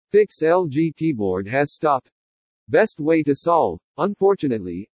Fix LG keyboard has stopped. Best way to solve.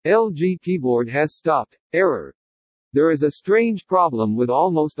 Unfortunately, LG keyboard has stopped. Error. There is a strange problem with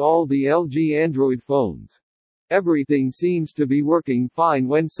almost all the LG Android phones. Everything seems to be working fine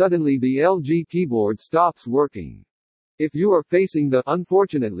when suddenly the LG keyboard stops working. If you are facing the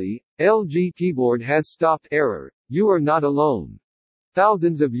 "unfortunately, LG keyboard has stopped" error, you are not alone.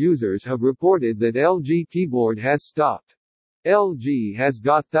 Thousands of users have reported that LG keyboard has stopped. LG has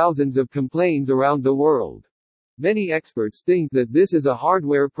got thousands of complaints around the world. Many experts think that this is a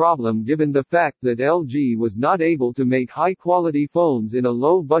hardware problem given the fact that LG was not able to make high-quality phones in a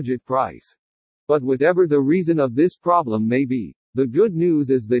low-budget price. But whatever the reason of this problem may be, the good news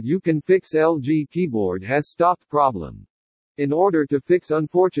is that you can fix LG keyboard has stopped problem. In order to fix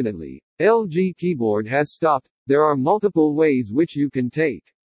 "unfortunately, LG keyboard has stopped," there are multiple ways which you can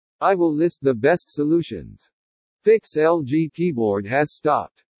take. I will list the best solutions. Fix LG keyboard has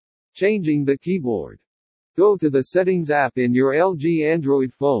stopped. Changing the keyboard. Go to the Settings app in your LG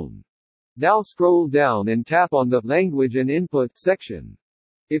Android phone. Now scroll down and tap on the Language and Input section.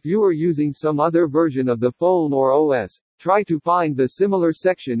 If you are using some other version of the phone or OS, try to find the similar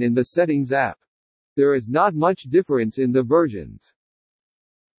section in the Settings app. There is not much difference in the versions.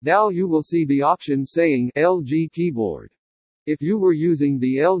 Now you will see the option saying LG keyboard. If you were using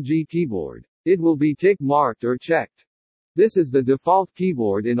the LG keyboard, it will be tick marked or checked. This is the default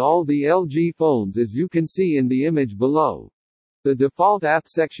keyboard in all the LG phones as you can see in the image below. The default app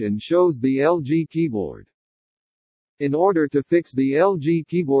section shows the LG keyboard. In order to fix the LG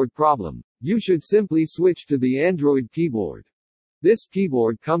keyboard problem, you should simply switch to the Android keyboard. This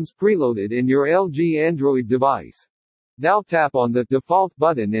keyboard comes preloaded in your LG Android device. Now tap on the default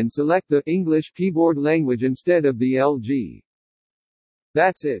button and select the English keyboard language instead of the LG.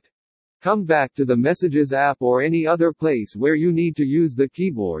 That's it. Come back to the Messages app or any other place where you need to use the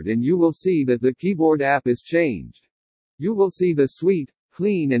keyboard and you will see that the keyboard app is changed. You will see the sweet,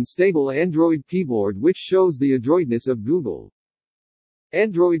 clean and stable Android keyboard which shows the adroitness of Google.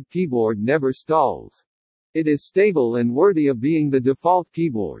 Android keyboard never stalls. It is stable and worthy of being the default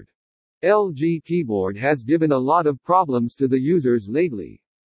keyboard. LG keyboard has given a lot of problems to the users lately.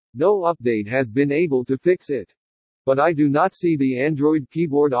 No update has been able to fix it. But I do not see the Android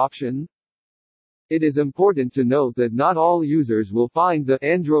keyboard option. It is important to note that not all users will find the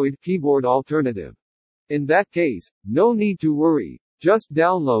Android keyboard alternative. In that case, no need to worry. Just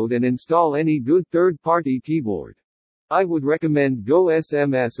download and install any good third-party keyboard. I would recommend Go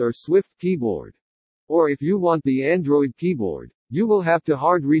SMS or Swift keyboard. Or if you want the Android keyboard, you will have to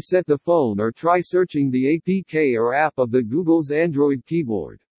hard reset the phone or try searching the APK or app of the Google's Android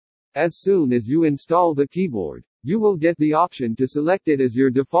keyboard. As soon as you install the keyboard, you will get the option to select it as your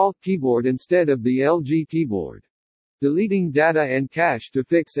default keyboard instead of the LG keyboard. Deleting data and cache to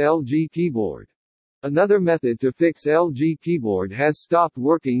fix LG keyboard. Another method to fix LG keyboard has stopped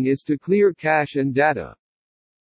working is to clear cache and data.